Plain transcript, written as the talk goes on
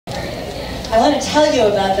I want to tell you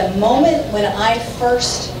about the moment when I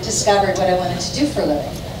first discovered what I wanted to do for a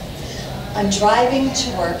living. I'm driving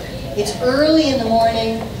to work. It's early in the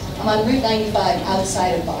morning. I'm on Route 95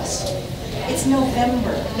 outside of Boston. It's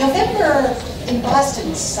November. November in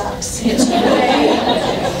Boston sucks. It's gray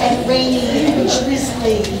and rainy and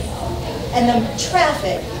drizzly, and the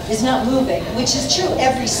traffic is not moving, which is true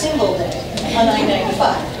every single day on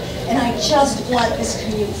I-95. And I just want this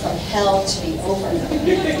commute from hell to be over.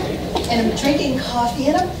 And I'm drinking coffee,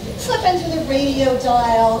 and I'm flipping through the radio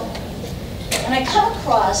dial, and I come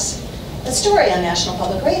across a story on National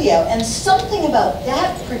Public Radio, and something about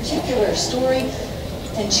that particular story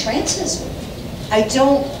entrances me. I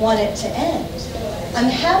don't want it to end. I'm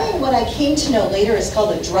having what I came to know later is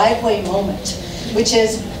called a driveway moment, which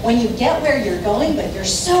is when you get where you're going, but you're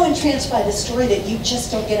so entranced by the story that you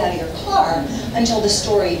just don't get out of your car until the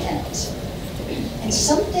story ends. And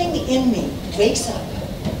something in me wakes up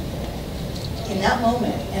in that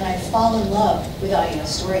moment, and I fall in love with audio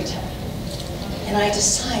storytelling. And I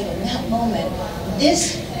decide in that moment,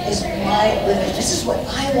 this is my living. This is what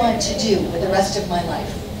I want to do with the rest of my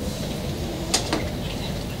life.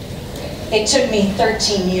 It took me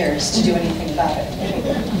 13 years to do anything about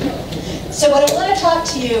it. So what I want to talk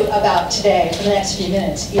to you about today for the next few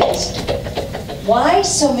minutes is why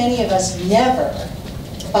so many of us never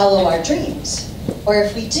follow our dreams. Or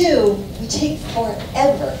if we do, we take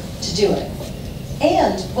forever to do it.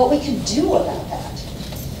 And what we can do about that.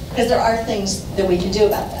 Because there are things that we can do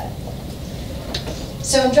about that.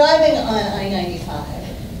 So I'm driving on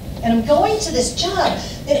I-95, and I'm going to this job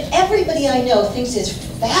that everybody I know thinks is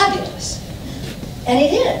fabulous. And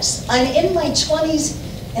it is. I'm in my 20s,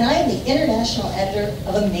 and I am the international editor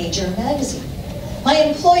of a major magazine. My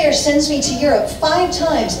employer sends me to Europe 5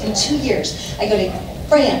 times in 2 years. I go to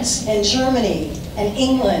France, and Germany, and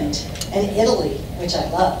England, and Italy, which I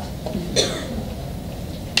love.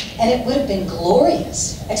 And it would have been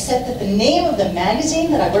glorious, except that the name of the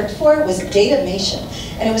magazine that I worked for was Datamation.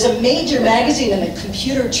 And it was a major magazine in the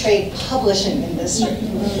computer trade publishing industry.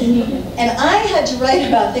 And I had to write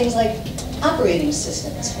about things like operating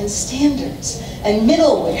systems and standards and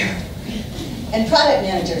middleware. And product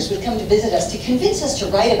managers would come to visit us to convince us to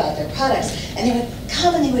write about their products. And they would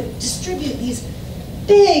come and they would distribute these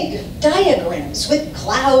big diagrams with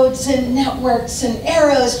clouds and networks and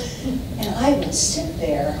arrows. And I would sit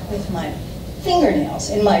there with my fingernails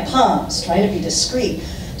in my palms, trying to be discreet,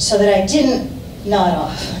 so that I didn't nod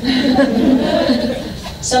off.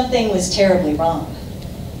 Something was terribly wrong.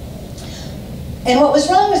 And what was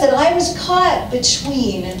wrong was that I was caught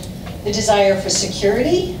between the desire for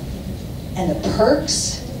security and the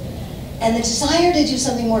perks, and the desire to do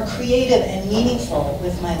something more creative and meaningful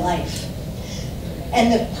with my life.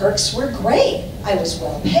 And the perks were great. I was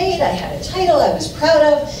well paid, I had a title I was proud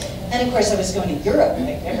of, and of course I was going to Europe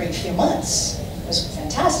like every few months. It was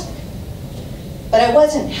fantastic. But I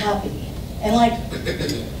wasn't happy. And like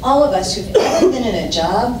all of us who've ever been in a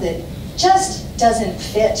job that just doesn't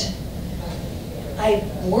fit, I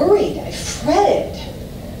worried, I fretted.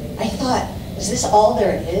 I thought, is this all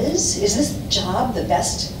there is? Is this job the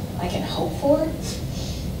best I can hope for?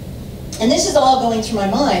 And this is all going through my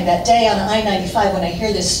mind that day on I-95 when I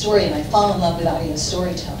hear this story and I fall in love with audio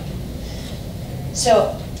storytelling.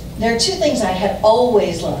 So there are 2 things I had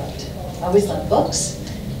always loved. I always loved books,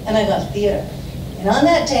 and I loved theater. And on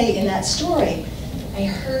that day, in that story, I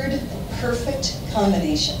heard the perfect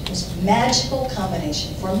combination, this magical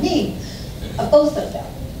combination for me of both of them,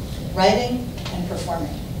 writing and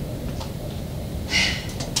performing.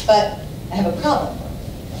 But I have a problem,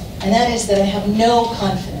 and that is that I have no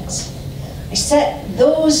confidence. I set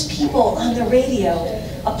those people on the radio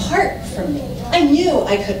apart from me. I knew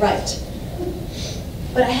I could write,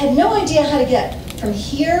 but I had no idea how to get from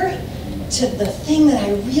here to the thing that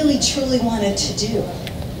I really truly wanted to do.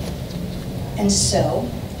 And so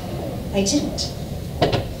I didn't.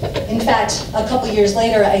 In fact, a couple years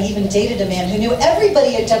later, I even dated a man who knew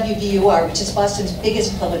everybody at WBUR, which is Boston's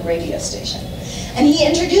biggest public radio station. And he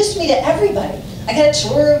introduced me to everybody. I got a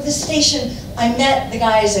tour of the station. I met the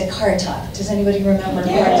guys at Car Talk. Does anybody remember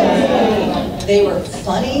Car Talk? They were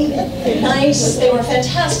funny, nice, they were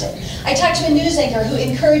fantastic. I talked to a news anchor who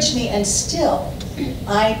encouraged me, and still,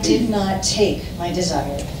 I did not take my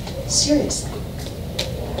desire seriously.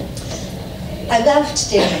 I left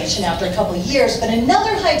Datamation after a couple of years, but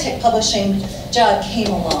another high-tech publishing job came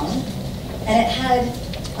along, and it had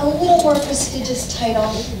a little more prestigious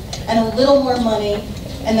title and a little more money,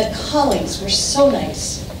 and the colleagues were so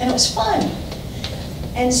nice, and it was fun.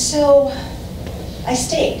 And so I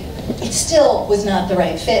stayed. It still was not the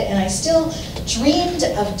right fit, and I still dreamed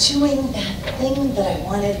of doing that thing that I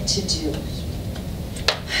wanted to do.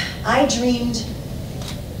 I dreamed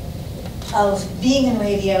of being in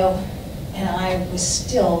radio, and I was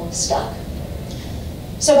still stuck.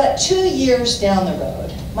 So about 2 years down the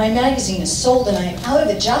road, my magazine is sold and I'm out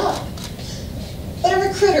of a job. But a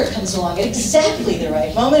recruiter comes along at exactly the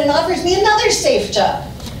right moment and offers me another safe job,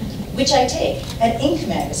 which I take at Inc.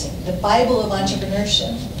 magazine, the Bible of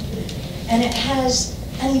entrepreneurship. And it has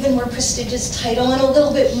an even more prestigious title and a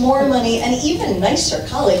little bit more money and even nicer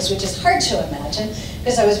colleagues, which is hard to imagine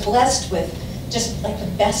because I was blessed with just like the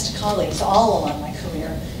best colleagues all along my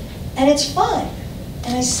career. And it's fun,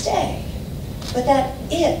 and I stay. But that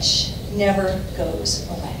itch never goes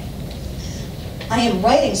away. I am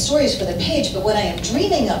writing stories for the page, but what I am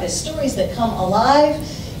dreaming of is stories that come alive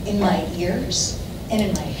in my ears and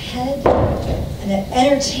in my head, and that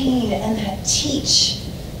entertain and that teach,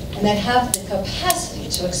 and that have the capacity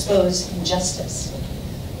to expose injustice.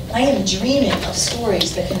 I am dreaming of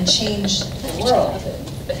stories that can change the world.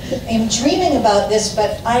 I am dreaming about this,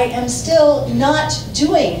 but I am still not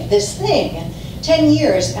doing this thing 10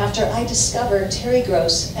 years after I discovered Terry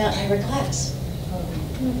Gross and Ira Glass.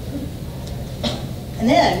 And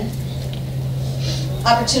then,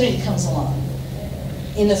 opportunity comes along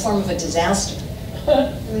in the form of a disaster.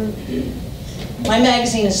 My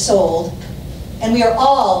magazine is sold, and we are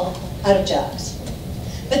all out of jobs.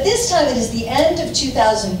 But this time it is the end of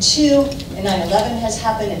 2002, and 9/11 has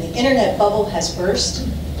happened, and the internet bubble has burst.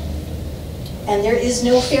 And there is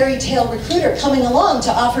no fairy tale recruiter coming along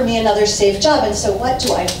to offer me another safe job. And so what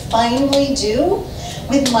do I finally do?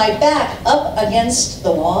 With my back up against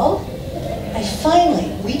the wall, I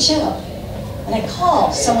finally reach out and I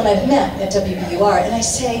call someone I've met at WBUR and I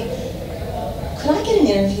say, could I get an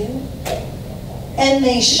interview? And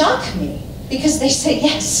they shock me because they say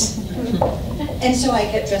yes. And so I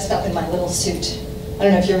get dressed up in my little suit. I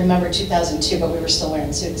don't know if you remember 2002, but we were still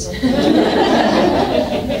wearing suits. And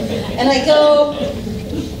I go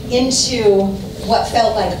into what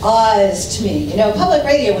felt like Oz to me. You know, public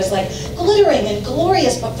radio was like glittering and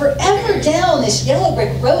glorious, but forever down this yellow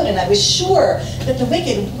brick road, and I was sure that the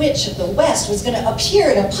Wicked Witch of the West was going to appear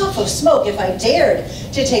in a puff of smoke if I dared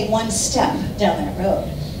to take one step down that road.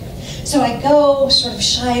 So I go sort of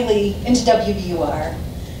shyly into WBUR,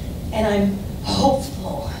 and I'm hopeful.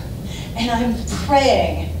 And I'm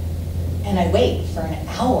praying, and I wait for an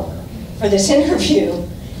hour for this interview,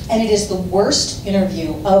 and it is the worst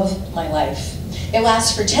interview of my life. It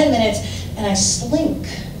lasts for 10 minutes, and I slink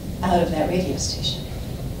out of that radio station.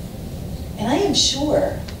 And I am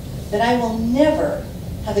sure that I will never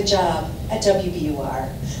have a job at WBUR,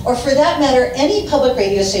 or for that matter, any public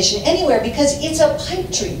radio station anywhere, because it's a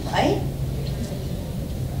pipe dream, right?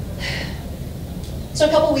 So a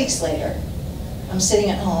couple weeks later, I'm sitting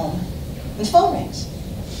at home, and the phone rings.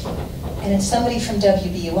 And it's somebody from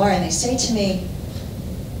WBUR, and they say to me,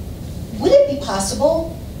 would it be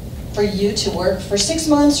possible for you to work for 6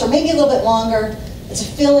 months or maybe a little bit longer as a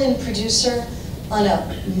fill-in producer on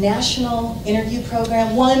a national interview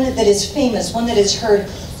program, one that is famous, one that is heard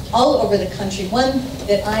all over the country, one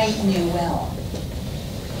that I knew well?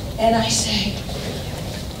 And I say,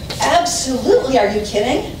 absolutely, are you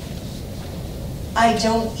kidding? I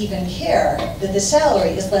don't even care that the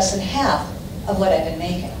salary is less than half of what I've been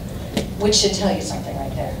making, which should tell you something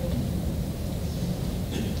right there.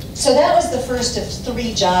 So that was the first of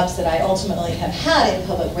 3 jobs that I ultimately have had in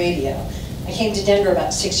public radio. I came to Denver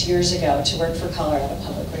about 6 years ago to work for Colorado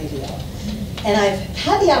Public Radio. And I've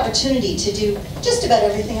had the opportunity to do just about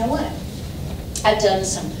everything I wanted. I've done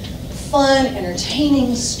some fun,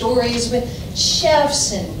 entertaining stories with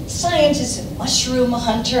chefs and scientists and mushroom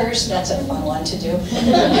hunters. That's a fun one to do.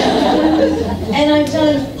 And I've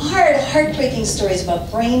done heartbreaking stories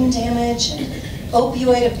about brain damage and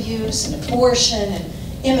opioid abuse and abortion and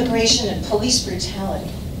immigration and police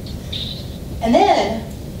brutality. And then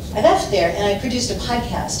I left there and I produced a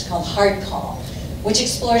podcast called Hard Call, which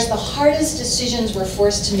explores the hardest decisions we're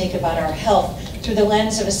forced to make about our health through the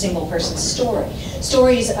lens of a single person's story.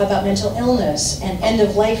 Stories about mental illness and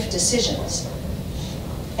end-of-life decisions.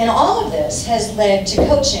 And all of this has led to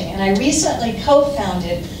coaching, and I recently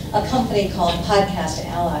co-founded a company called Podcast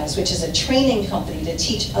Allies, which is a training company to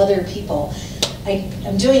teach other people.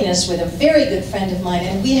 I'm doing this with a very good friend of mine,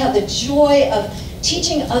 and we have the joy of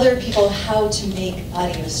teaching other people how to make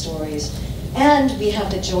audio stories. And we have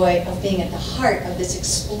the joy of being at the heart of this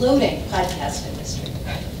exploding podcast industry.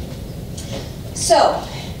 So,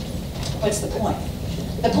 what's the point?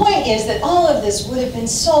 The point is that all of this would have been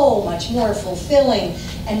so much more fulfilling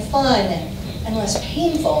and fun and less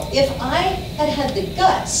painful if I had had the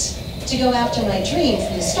guts to go after my dream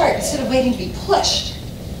from the start instead of waiting to be pushed.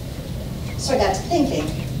 So I got to thinking,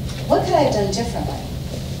 what could I have done differently?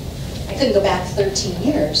 I couldn't go back 13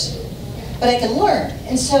 years, but I could learn.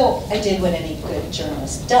 And so I did what any good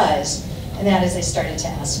journalist does, and that is I started to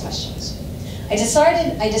ask questions. I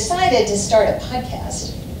decided to start a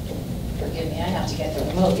podcast. Forgive me, I have to get the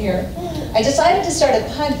remote here. I decided to start a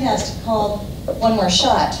podcast called One More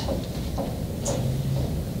Shot,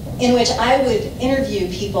 in which I would interview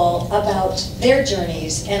people about their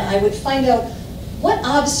journeys, and I would find out what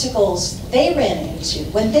obstacles they ran into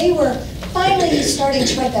when they were finally starting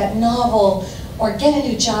to write that novel or get a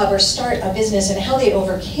new job or start a business, and how they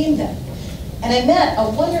overcame them. And I met a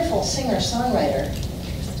wonderful singer-songwriter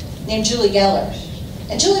named Julie Geller.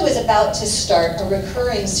 And Julie was about to start a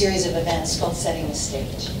recurring series of events called Setting the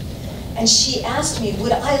Stage. And she asked me,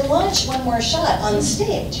 would I launch One More Shot on the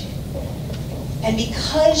stage? And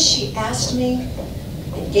because she asked me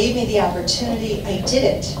and gave me the opportunity, I did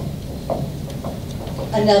it.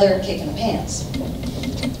 Another kick in the pants.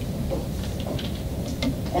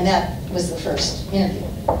 And that was the first interview.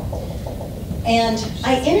 And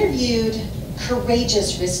I interviewed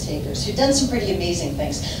courageous risk takers who'd done some pretty amazing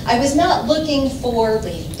things. I was not looking for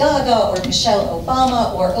Lady Gaga or Michelle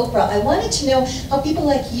Obama or Oprah. I wanted to know how people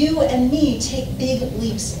like you and me take big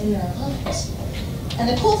leaps in their lives. And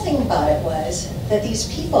the cool thing about it was that these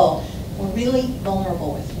people were really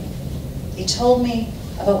vulnerable with me. They told me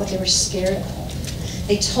about what they were scared of.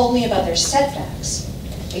 They told me about their setbacks.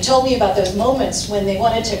 They told me about those moments when they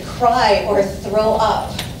wanted to cry or throw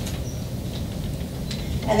up.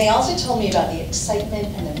 And they also told me about the excitement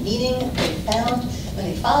and the meaning they found when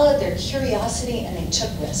they followed their curiosity and they took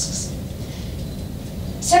risks.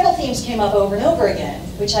 Several themes came up over and over again,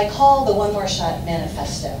 which I call the One More Shot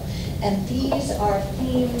Manifesto. And these are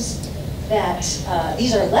themes that,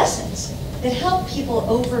 these are lessons that help people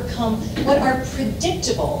overcome what are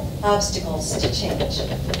predictable obstacles to change.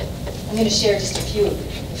 I'm going to share just a few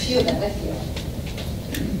of them with you.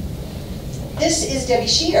 This is Debbie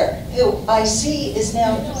Shear, who I see is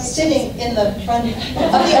now sitting in the front of the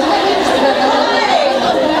audience. Hi!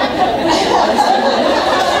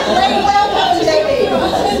 Welcome, Debbie.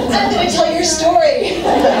 I'm going to tell your story.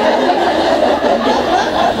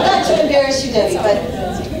 Not to embarrass you, Debbie, but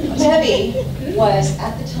Debbie was,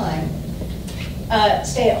 at the time, a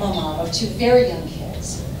stay-at-home mom of two very young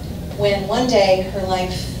kids, when one day her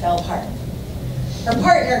life fell apart. Her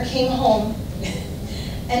partner came home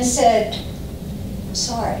and said, "I'm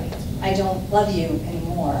sorry, I don't love you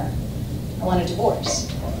anymore. I want a divorce."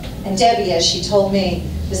 And Debbie, as she told me,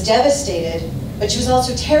 was devastated, but she was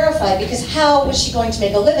also terrified because how was she going to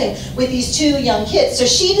make a living with these two young kids? So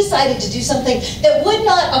she decided to do something that would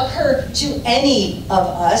not occur to any of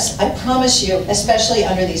us, I promise you, especially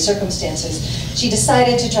under these circumstances. She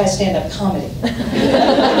decided to try stand-up comedy.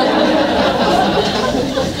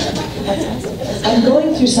 I'm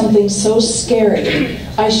going through something so scary,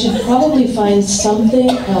 I should probably find something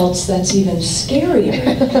else that's even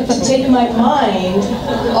scarier to take my mind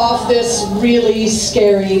off this really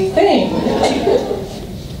scary thing.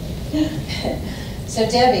 So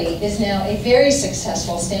Debbie is now a very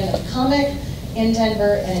successful stand-up comic in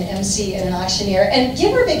Denver and an MC and an auctioneer. And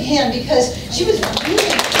give her a big hand because she was really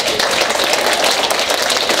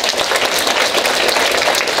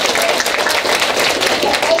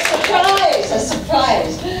a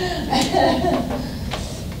surprise.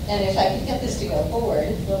 And if I can get this to go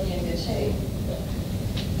forward, we'll be in good shape.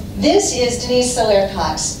 This is Denise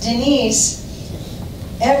Soler-Cox. Denise,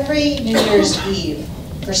 every New Year's Eve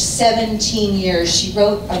for 17 years, she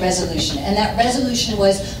wrote a resolution. And that resolution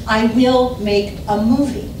was, I will make a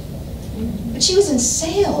movie. But she was in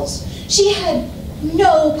sales. She had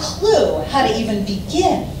no clue how to even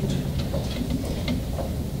begin.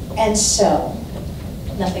 And so,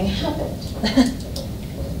 nothing happened.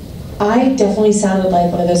 I definitely sounded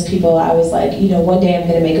like one of those people. I was like, you know, one day I'm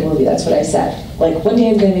going to make a movie. That's what I said. Like, one day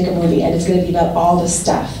I'm going to make a movie, and it's going to be about all the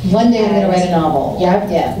stuff. One day I'm going to write a novel.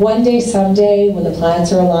 Yeah. One day, someday, when the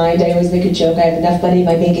planets are aligned, I always make a joke. I have enough money in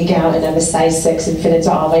my bank account, and I'm a size 6 and fit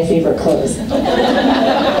into all my favorite clothes.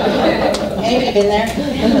 Anybody been there?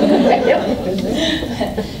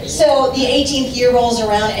 So the 18th year rolls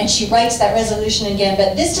around, and she writes that resolution again.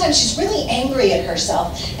 But this time, she's really angry at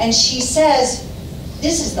herself, and she says,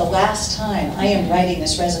 this is the last time I am writing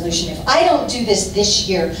this resolution. If I don't do this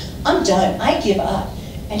year, I'm done. I give up.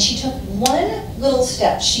 And she took one little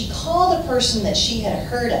step. She called a person that she had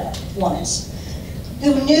heard of once,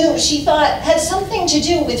 who knew, she thought, had something to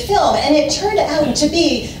do with film. And it turned out to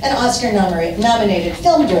be an Oscar-nominated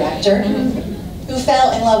film director who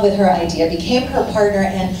fell in love with her idea, became her partner,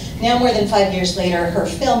 and now more than 5 years later, her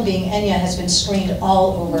film, being Enya, has been screened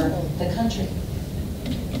all over the country.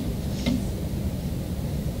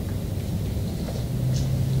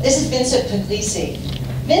 This is Vincent Puglisi.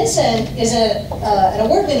 Vincent is an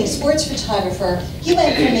award-winning sports photographer. He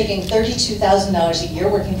went from making $32,000 a year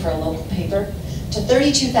working for a local paper to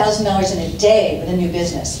 $32,000 in a day with a new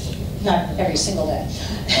business. Not every single day.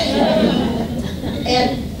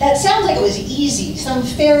 And that sounds like it was easy, some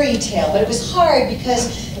fairy tale, but it was hard because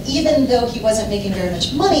even though he wasn't making very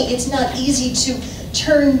much money, it's not easy to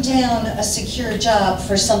turn down a secure job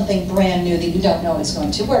for something brand new that you don't know is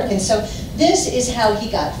going to work. And so this is how he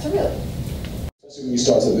got through. Especially when you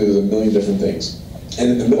start something, there's a million different things. And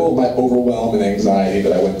in the middle of my overwhelm and anxiety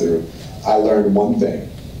that I went through, I learned one thing,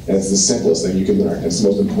 and it's the simplest thing you can learn, and it's the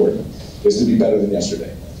most important, is to be better than yesterday.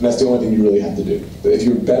 And that's the only thing you really have to do. But if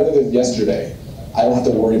you're better than yesterday, I don't have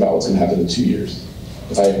to worry about what's going to happen in 2 years.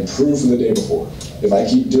 If I improve from the day before, if I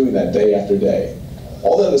keep doing that day after day,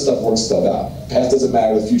 all the other stuff works itself out. The past doesn't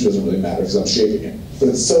matter, the future doesn't really matter because I'm shaping it. But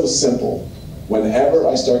it's so simple. Whenever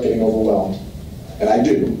I start getting overwhelmed, and I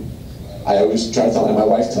do, I always try to tell, and my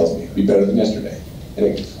wife tells me, be better than yesterday. And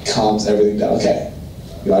it calms everything down. Okay,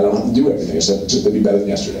 I don't have to do everything, just to be better than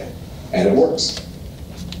yesterday. And it works.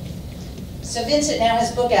 So Vincent now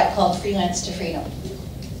has a book out called Freelance to Freedom.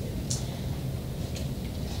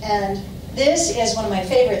 And this is one of my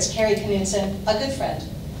favorites, Carrie Knudsen, a good friend.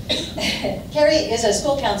 Carrie is a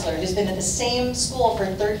school counselor who's been at the same school for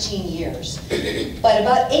 13 years. But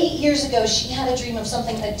about 8 years ago, she had a dream of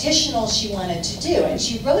something additional she wanted to do. And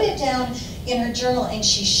she wrote it down in her journal, and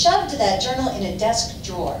she shoved that journal in a desk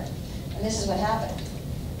drawer. And this is what happened.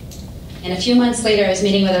 And a few months later, I was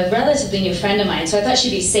meeting with a relatively new friend of mine, so I thought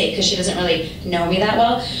she'd be safe because she doesn't really know me that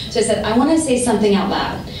well. So I said, I want to say something out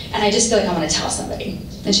loud, and I just feel like I want to tell somebody.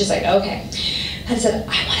 And she's like, okay. I said,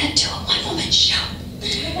 I want to do a one-woman show.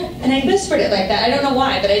 And I whispered it like that. I don't know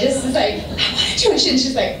why, but I just was like, I want to do it. And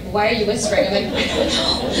she's like, why are you whispering? I'm like, I don't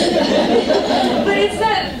know. But it's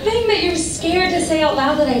that thing that you're scared to say out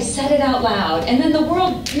loud that I said it out loud. And then the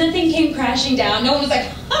world, nothing came crashing down. No one was like,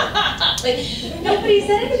 ha ha ha. Like, nobody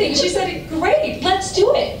said anything. She said, great, let's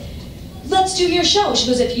do it. Let's do your show. She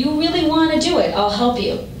goes, if you really want to do it, I'll help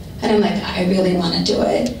you. And I'm like, I really want to do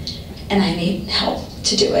it. And I need help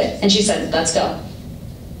to do it. And she said, let's go.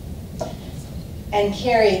 And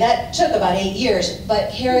Carrie, that took about 8 years,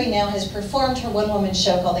 but Carrie now has performed her one-woman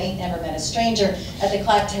show called Ain't Never Met a Stranger at the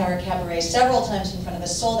Clock Tower Cabaret several times in front of a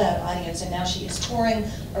sold-out audience, and now she is touring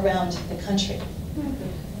around the country.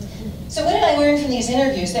 So what did I learn from these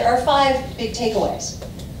interviews? There are 5 big takeaways.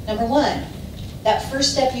 Number 1, that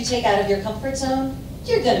first step you take out of your comfort zone,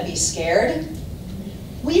 you're going to be scared.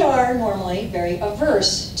 We are normally very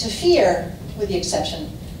averse to fear, with the exception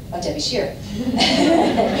of Debbie Shear.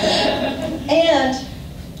 And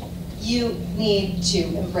you need to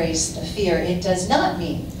embrace the fear. It does not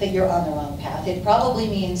mean that you're on the wrong path. It probably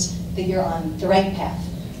means that you're on the right path.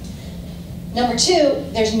 Number 2,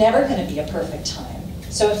 there's never going to be a perfect time.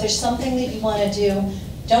 So if there's something that you want to do,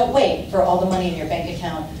 don't wait for all the money in your bank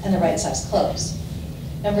account and the right size clothes.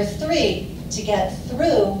 Number 3, to get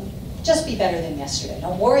through, just be better than yesterday.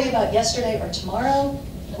 Don't worry about yesterday or tomorrow.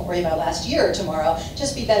 Don't worry about last year or tomorrow.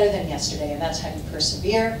 Just be better than yesterday, and that's how you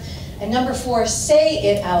persevere. And number 4, say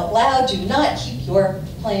it out loud. Do not keep your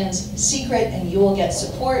plans secret, and you will get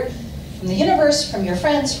support from the universe, from your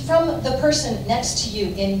friends, from the person next to you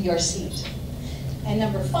in your seat. And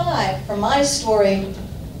number 5, from my story,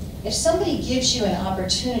 if somebody gives you an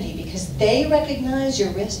opportunity because they recognize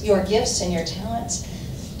your gifts and your talents,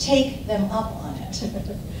 take them up on it.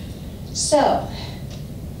 So,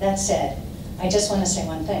 that said, I just want to say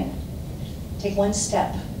one thing. Take one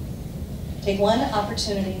step. Take one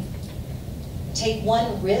opportunity. Take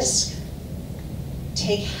one risk.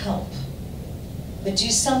 Take help. But do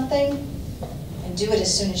something, and do it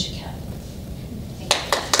as soon as you can.